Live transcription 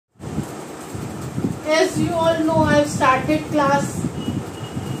as you all know, I've started class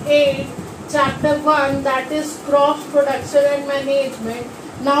 8, chapter 1, that is crops production and management.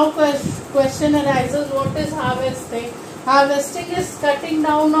 Now question arises, what is harvesting? Harvesting is cutting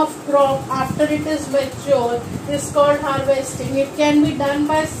down of crop after it is mature, is called harvesting. It can be done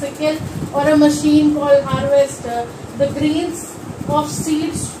by sickle or a machine called harvester. The grains of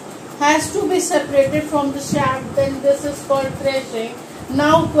seeds has to be separated from the shaft, then this is called threshing.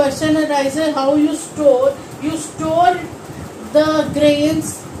 Now question arises, how you store? You store the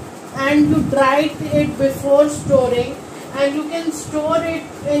grains and you dry it before storing, and you can store it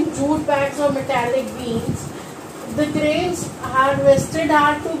in jute bags or metallic beans. The grains harvested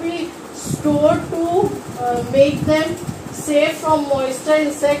are to be stored to make them safe from moisture,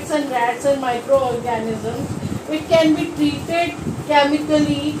 insects and rats and microorganisms. It can be treated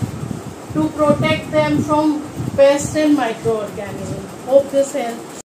chemically to protect them from pests and microorganisms. Hope this helps.